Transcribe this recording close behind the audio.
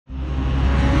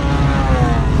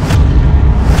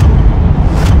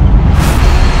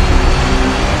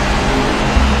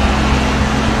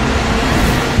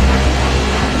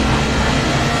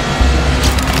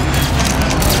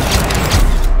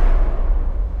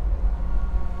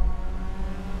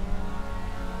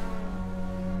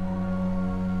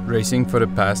Racing for the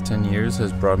past 10 years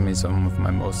has brought me some of my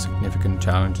most significant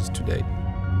challenges to date.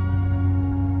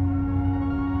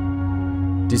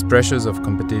 These pressures of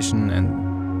competition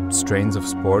and strains of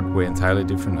sport were entirely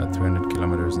different at 300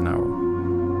 kilometers an hour.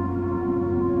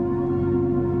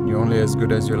 You're only as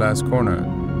good as your last corner.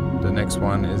 The next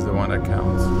one is the one that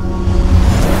counts.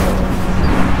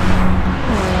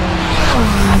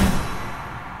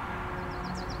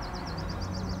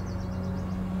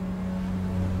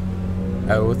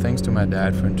 I owe thanks to my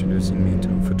dad for introducing me to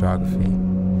photography.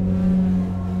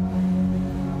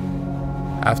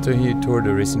 After he toured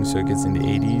the racing circuits in the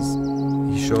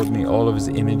 80s, he showed me all of his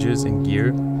images and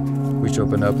gear, which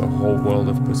opened up a whole world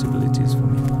of possibilities for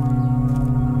me.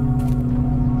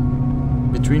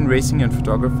 Between racing and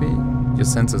photography, your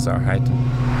senses are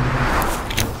heightened.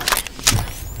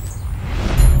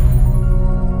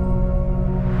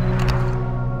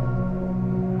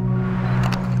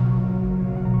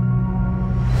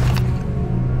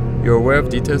 You're aware of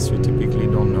details you typically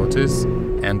don't notice,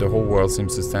 and the whole world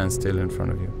seems to stand still in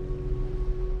front of you.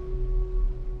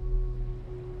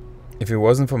 If it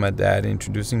wasn't for my dad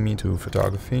introducing me to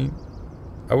photography,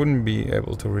 I wouldn't be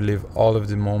able to relive all of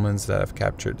the moments that I've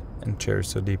captured and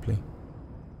cherished so deeply.